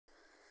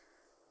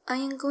I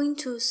am going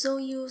to show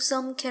you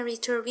some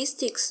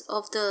characteristics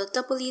of the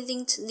doubly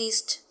linked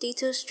list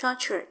data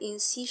structure in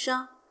C#.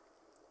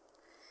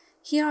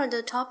 Here are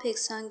the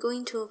topics I'm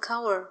going to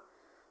cover.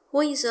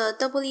 What is a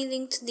doubly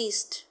linked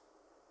list?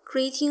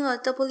 Creating a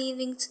doubly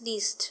linked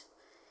list.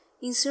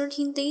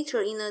 Inserting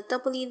data in a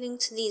doubly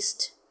linked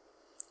list.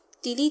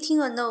 Deleting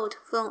a node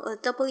from a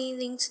doubly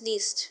linked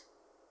list.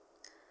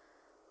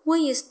 What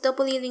is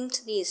doubly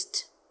linked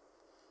list?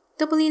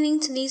 Doubly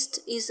linked list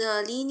is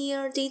a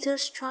linear data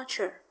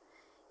structure.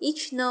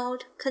 Each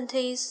node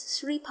contains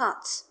 3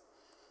 parts: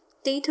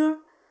 data,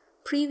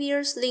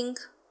 previous link,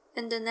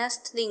 and the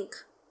next link.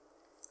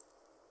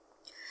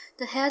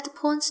 The head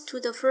points to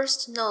the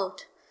first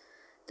node.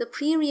 The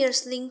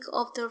previous link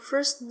of the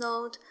first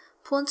node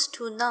points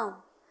to none.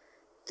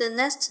 The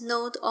next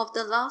node of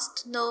the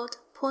last node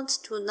points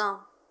to none.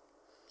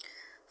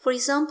 For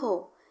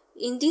example,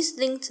 in this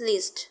linked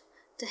list,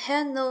 the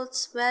head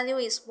node's value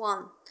is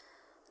 1.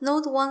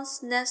 Node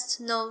 1's next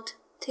node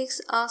takes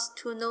us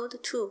to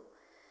node 2,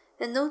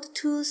 and node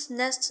 2's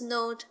next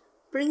node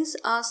brings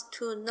us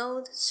to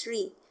node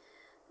 3.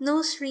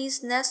 Node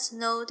 3's next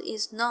node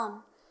is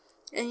none,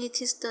 and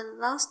it is the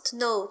last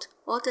node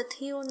or the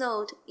tail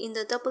node in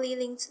the doubly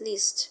linked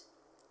list.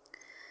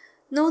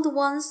 Node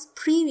 1's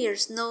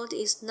previous node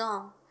is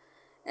none,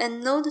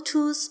 and node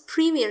 2's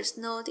previous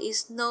node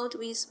is node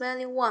with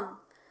value 1.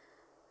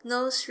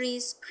 Node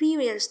 3's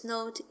previous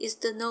node is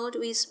the node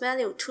with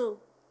value 2.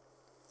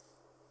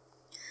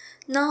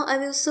 Now I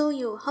will show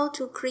you how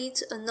to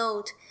create a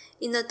node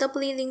in a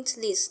doubly linked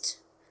list.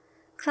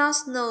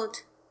 Class node.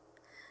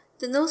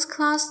 The node's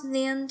class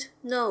named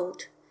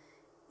node,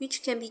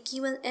 which can be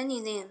given any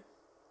name.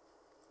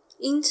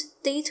 Int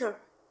data.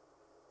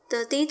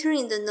 The data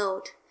in the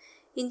node.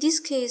 In this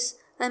case,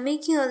 I'm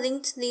making a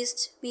linked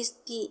list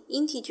with the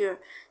integer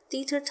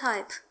data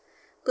type,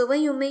 but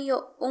when you make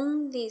your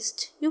own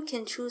list, you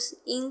can choose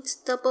int,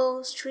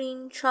 double,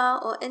 string,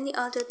 char, or any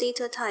other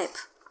data type.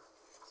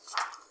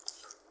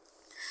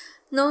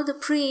 Node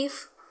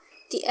prev,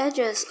 the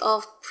address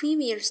of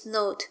previous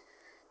node.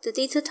 The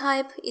data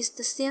type is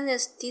the same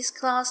as this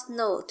class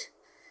node.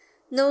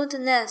 Node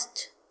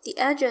next, the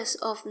address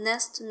of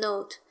next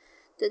node.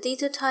 The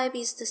data type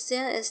is the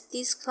same as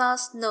this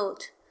class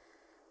node.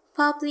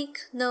 Public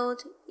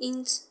node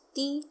int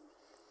d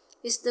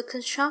is the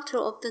constructor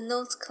of the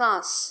node's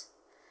class.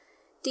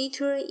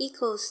 Data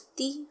equals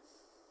d.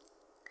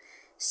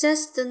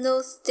 Sets the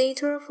node's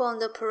data from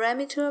the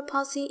parameter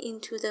passing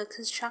into the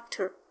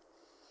constructor.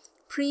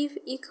 Prev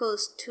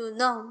equals to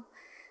none.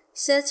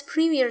 Sets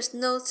previous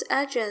node's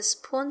address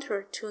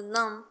pointer to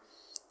none.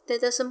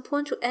 That doesn't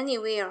point to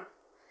anywhere.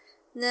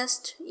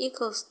 Next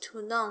equals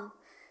to none.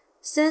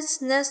 Sets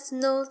next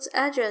node's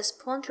address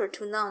pointer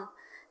to none.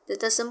 That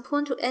doesn't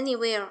point to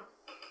anywhere.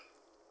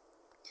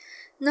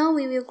 Now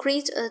we will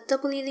create a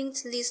doubly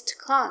linked list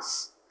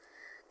class.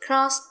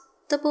 Class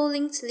double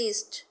linked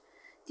list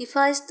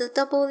defines the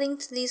double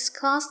linked list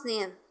class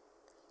name.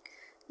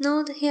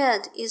 Node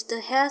head is the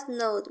head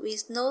node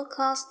with node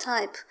class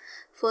type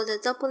for the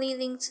doubly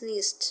linked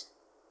list.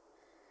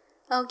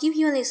 I'll give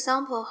you an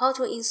example how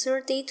to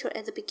insert data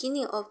at the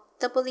beginning of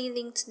doubly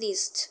linked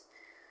list.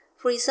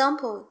 For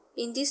example,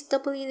 in this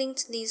doubly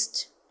linked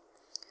list,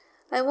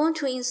 I want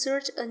to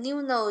insert a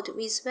new node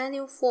with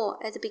value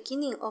 4 at the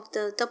beginning of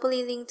the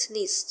doubly linked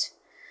list.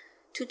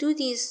 To do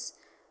this,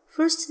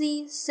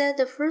 firstly set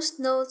the first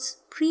node's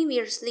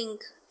previous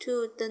link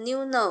to the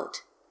new node.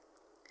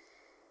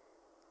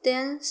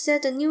 Then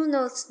set the new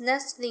node's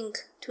next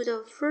link to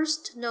the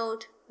first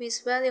node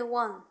with value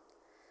 1.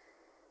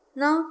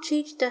 Now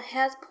change the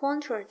head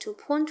pointer to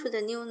point to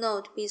the new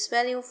node with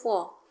value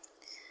 4.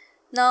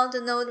 Now the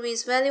node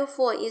with value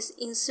 4 is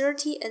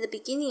inserted at the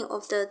beginning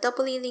of the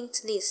doubly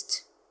linked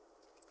list.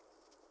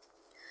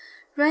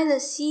 Write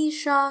a C#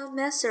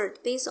 method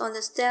based on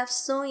the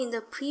steps shown in the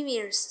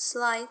previous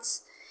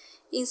slides.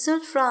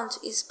 Insert front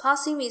is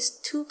passing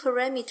with 2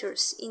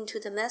 parameters into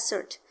the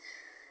method: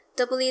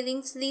 doubly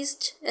linked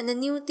list and the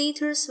new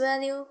data's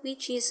value,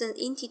 which is an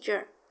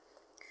integer.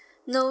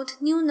 Node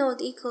new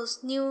node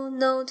equals new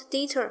node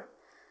data.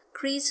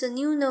 Creates a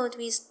new node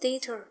with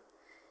data.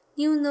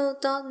 New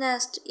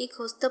node.next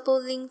equals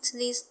double linked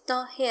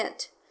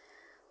list.head.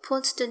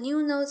 Point the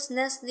new node's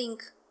next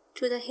link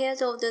to the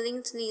head of the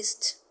linked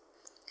list.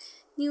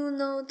 New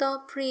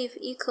node.prev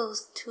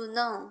equals to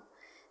none.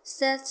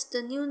 Sets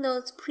the new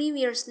node's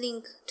previous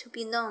link to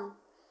be none.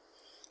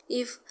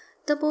 If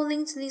double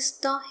linked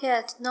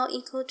list.head not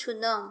equal to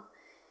none.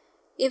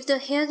 If the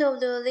head of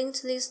the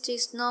linked list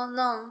is not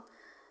none,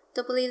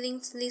 doubly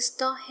linked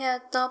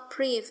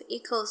list.head.prev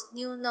equals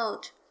new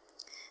node.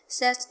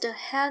 Sets the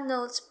head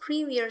node's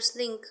previous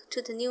link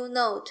to the new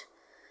node.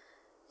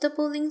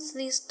 Double linked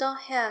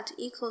list.head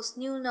equals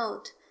new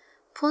node.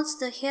 Points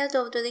the head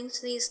of the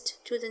linked list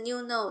to the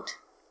new node.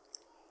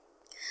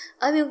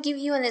 I will give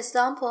you an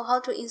example how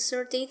to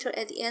insert data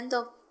at the end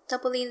of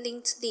doubly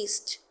linked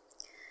list.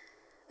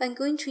 I'm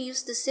going to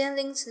use the same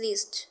linked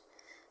list.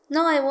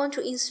 Now I want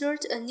to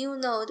insert a new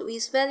node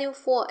with value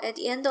 4 at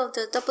the end of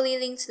the doubly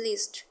linked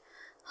list.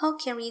 How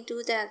can we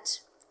do that?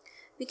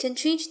 We can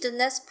change the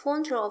next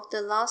pointer of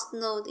the last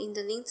node in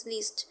the linked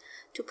list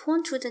to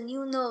point to the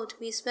new node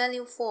with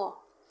value 4.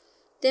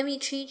 Then we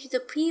change the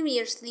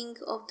previous link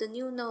of the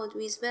new node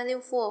with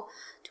value 4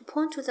 to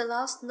point to the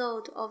last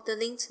node of the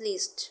linked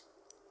list.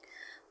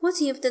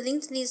 What if the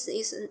linked list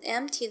is an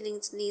empty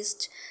linked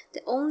list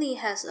that only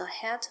has a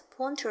head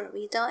pointer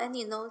without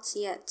any nodes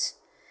yet?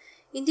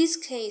 In this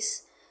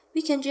case,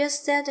 we can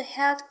just set the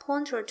head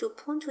pointer to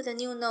point to the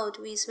new node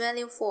with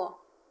value 4.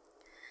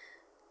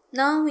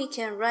 Now we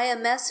can write a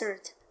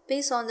method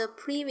based on the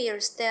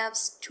previous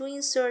steps to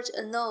insert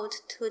a node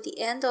to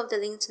the end of the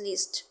linked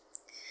list.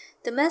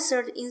 The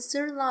method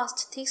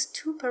insertLast takes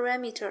two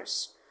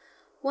parameters.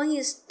 One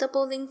is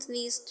double linked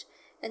list,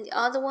 and the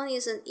other one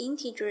is an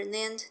integer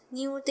named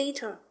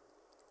newData.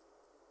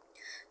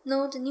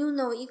 Node new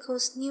node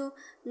equals new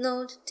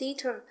node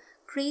data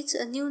creates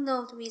a new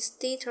node with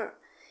data.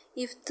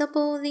 If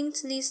double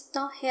linked list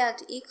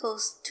 .head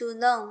equals to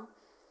none,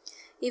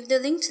 if the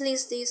linked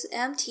list is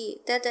empty,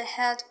 then the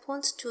head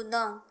points to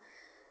none.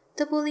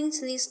 Double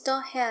linked list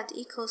 .head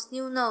equals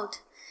new node.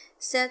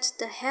 Set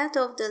the head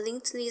of the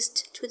linked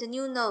list to the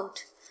new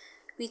node.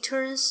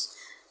 Returns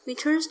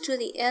to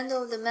the end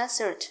of the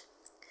method.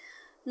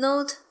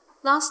 Node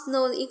last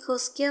node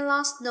equals get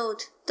last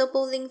node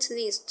double linked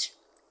list.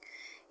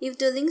 If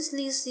the linked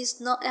list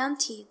is not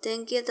empty,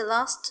 then get the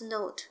last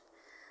node.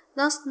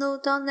 Last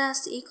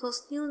node.next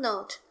equals new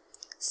node.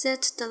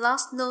 Set the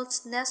last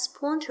node's next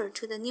pointer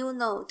to the new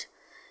node.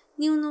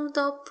 New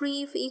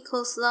node.prev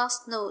equals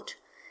last node.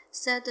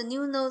 Set the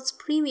new node's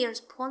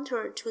previous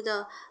pointer to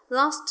the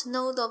last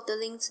node of the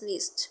linked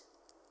list.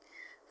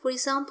 For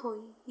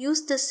example,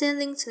 use the same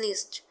linked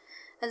list.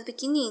 At the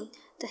beginning,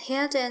 the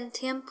head and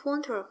temp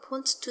pointer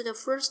points to the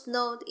first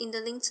node in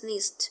the linked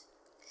list.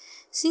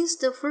 Since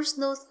the first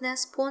node's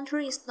next pointer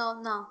is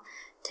not none,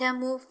 temp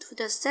moves to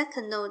the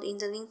second node in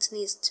the linked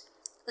list,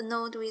 a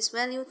node with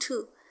value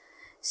 2.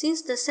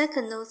 Since the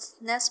second node's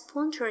next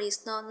pointer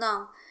is not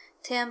none,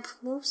 temp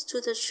moves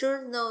to the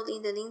third node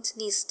in the linked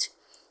list,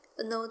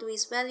 a node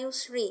with value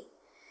 3.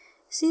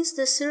 Since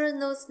the third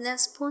node's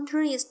next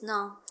pointer is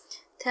none,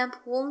 temp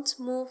won't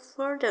move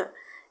further,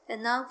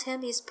 and now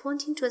temp is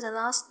pointing to the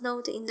last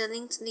node in the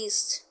linked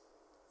list.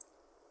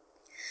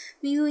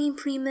 We will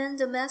implement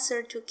the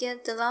method to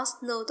get the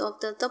last node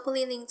of the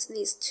doubly linked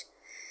list.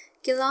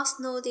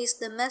 GetLastNode is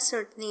the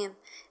method name,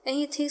 and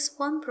it takes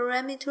one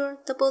parameter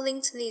double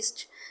linked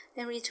list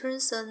and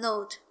returns a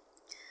node.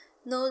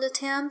 Node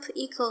temp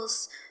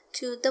equals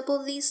to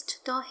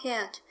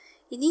doublelist.head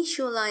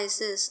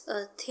initializes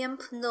a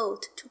temp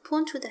node to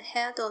point to the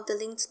head of the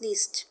linked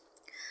list.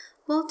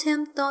 While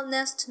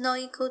temp.next not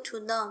equal to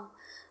none,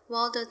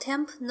 while the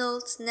temp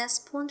node's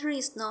next pointer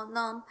is not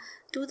none,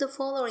 do the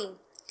following.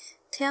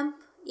 Temp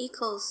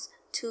equals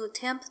to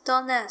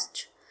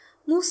temp.next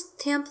moves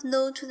temp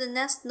node to the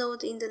next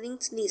node in the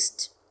linked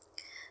list.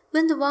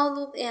 When the while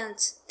loop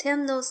ends,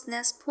 temp node's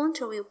next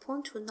pointer will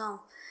point to none.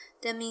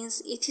 That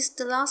means it is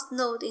the last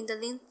node in the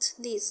linked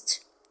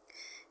list.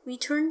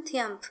 Return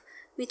temp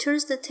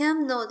returns the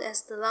temp node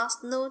as the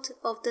last node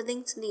of the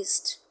linked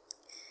list.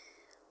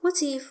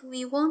 What if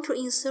we want to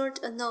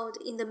insert a node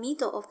in the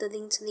middle of the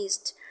linked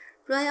list,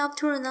 right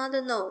after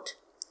another node?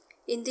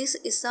 In this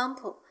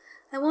example,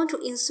 I want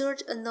to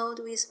insert a node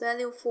with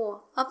value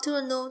 4 after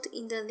a node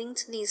in the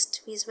linked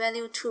list with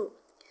value 2.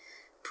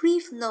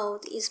 Prev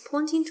node is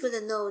pointing to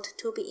the node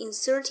to be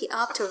inserted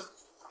after.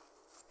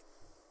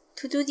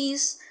 To do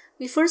this,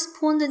 we first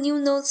point the new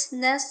node's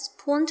next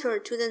pointer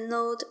to the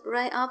node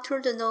right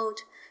after the node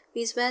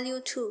with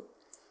value 2.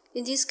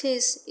 In this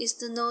case, it's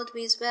the node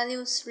with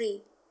value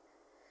 3.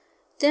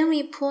 Then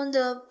we point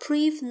the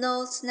prev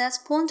node's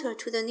next pointer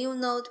to the new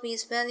node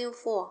with value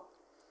 4.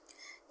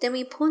 Then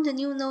we point the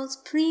new node's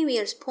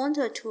previous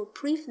pointer to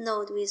prev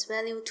node with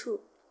value 2.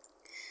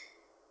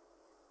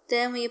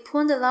 Then we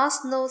point the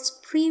last node's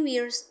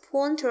previous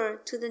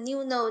pointer to the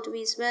new node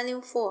with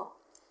value 4.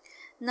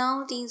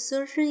 Now the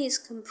insertion is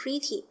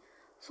completed.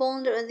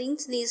 Found a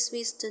linked list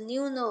with the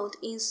new node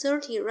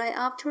inserted right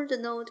after the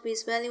node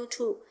with value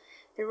 2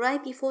 and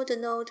right before the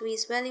node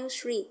with value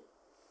 3.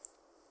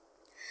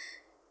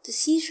 The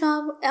C#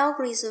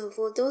 algorithm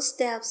for those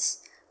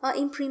steps are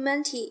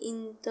implemented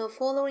in the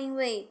following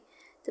way.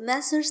 The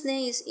method's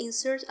name is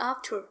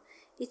insertAfter.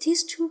 It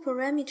takes two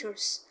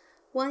parameters.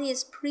 One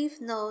is prev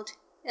node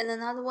and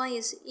another one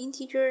is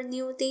integer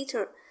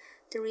newData.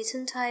 The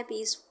return type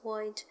is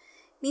void,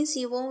 means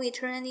it won't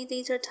return any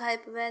data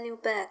type value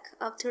back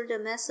after the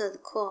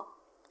method call.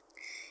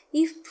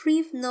 If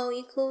prev node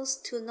equals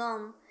to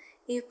none,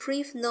 if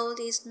prev node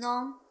is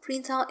none,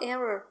 print out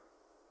error.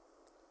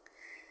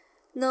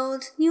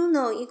 Node new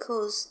node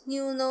equals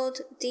new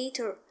node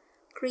data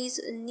creates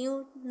a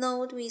new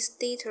node with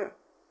data.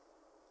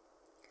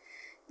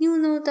 New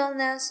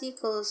node.next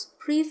equals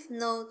prev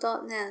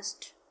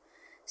node.next.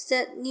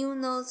 Set new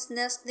node's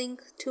next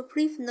link to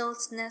prev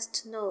node's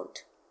next node.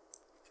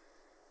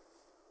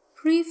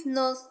 Prev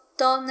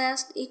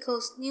node.next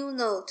equals new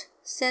node.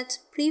 Set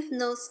prev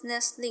node's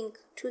next link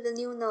to the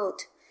new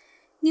node.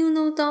 New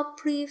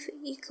node.prev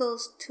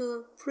equals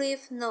to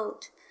prev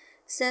node.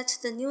 Set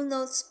the new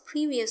node's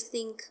previous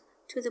link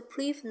to the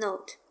prev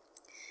node.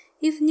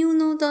 If new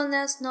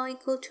node.next not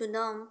equal to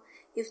none,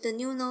 if the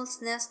new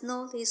node's next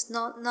node is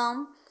not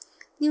none,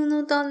 new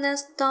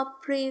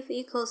node.next.prev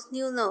equals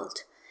new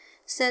node.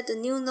 Set the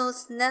new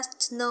node's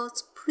next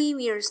node's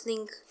previous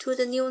link to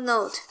the new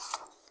node.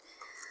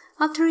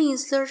 After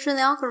insertion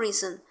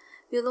algorithm,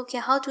 we'll look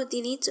at how to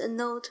delete a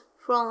node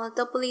from a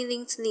doubly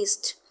linked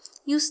list.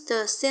 Use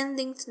the same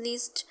linked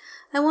list.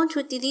 I want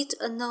to delete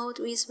a node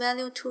with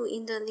value 2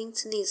 in the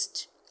linked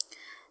list.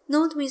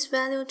 Node with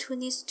value 2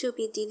 needs to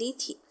be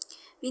deleted.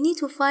 We need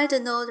to find the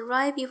node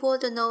right before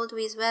the node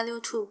with value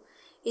 2.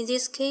 In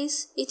this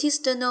case, it is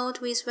the node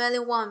with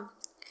value 1.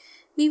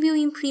 We will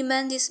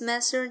implement this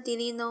method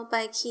delete node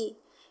by key.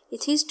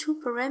 It is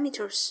 2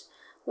 parameters.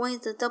 One is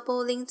the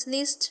double linked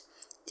list,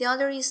 the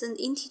other is an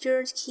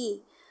integer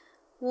key.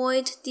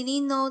 Void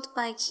delete node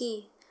by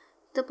key.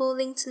 Double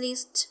linked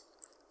list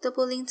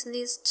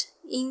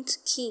int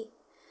key.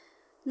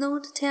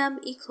 Node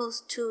temp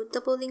equals to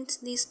double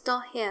linked list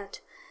dot head.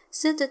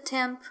 Set the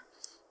temp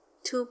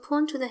to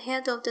point to the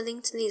head of the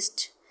linked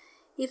list.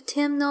 If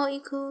temp not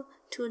equal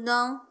to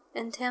none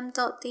and temp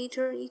dot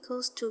data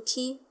equals to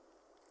key.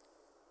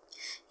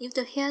 If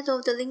the head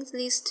of the linked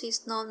list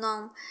is not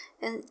none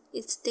and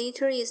its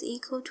data is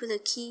equal to the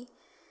key,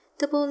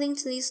 double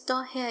linked list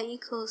dot head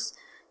equals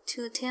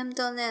to temp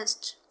dot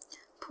next.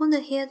 Point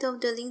the head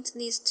of the linked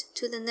list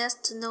to the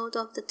next node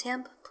of the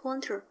temp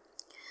pointer.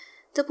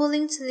 Double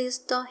linked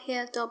list dot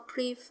head dot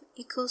prev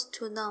equals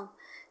to none.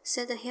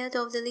 Set the head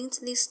of the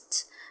linked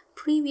list's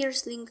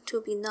previous link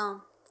to be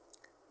none.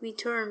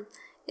 Return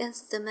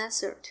ends the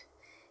method.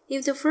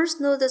 If the first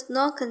node does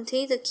not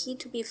contain the key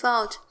to be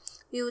found,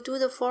 we will do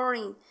the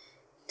following.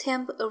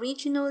 Temp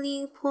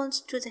originally points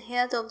to the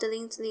head of the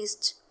linked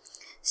list.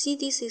 See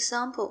this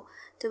example.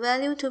 The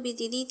value to be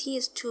deleted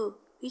is 2,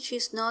 which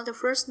is not the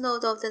first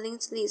node of the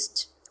linked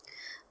list.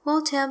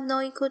 While temp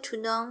not equal to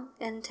none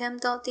and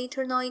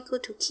temp.data not equal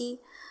to key,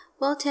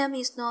 while temp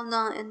is not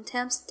none and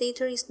temp's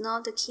data is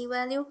not the key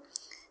value,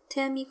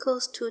 temp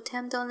equals to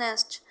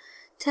temp.next.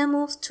 Temp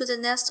moves to the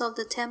next of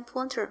the temp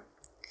pointer.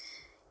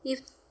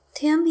 If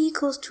temp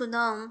equals to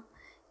none,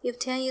 if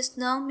temp is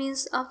none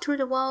means after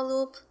the while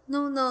loop,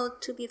 no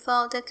node to be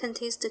found that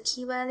contains the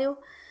key value,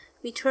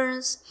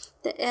 returns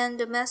the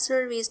end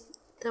method with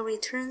the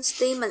return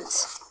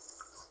statements.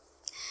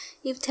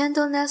 If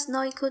temp.next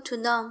not equal to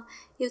none,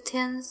 if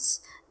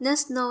temp's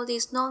next node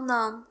is not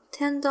none,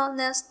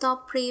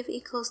 temp.next.prev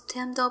equals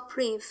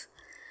temp.prev.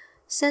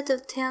 Set the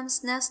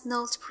temp's next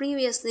node's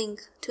previous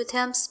link to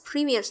temp's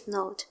previous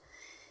node.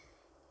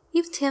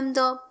 If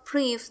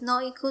temp.prev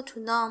not equal to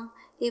none,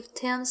 if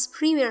temp's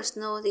previous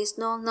node is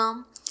not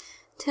none,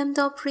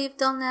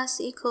 temp.prev.next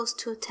equals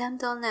to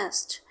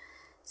temp.next.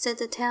 Set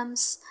the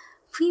temp's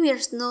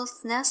previous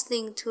node's next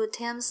link to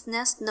temp's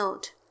next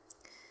node.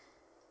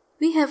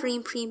 We have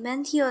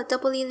implemented a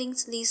doubly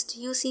linked list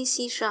using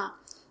C#.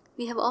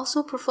 We have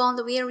also performed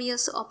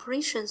various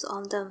operations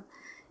on them,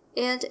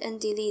 add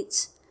and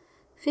delete.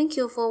 Thank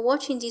you for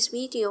watching this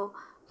video.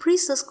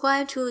 Please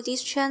subscribe to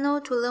this channel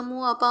to learn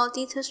more about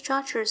data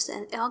structures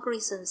and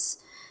algorithms.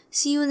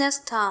 See you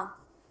next time.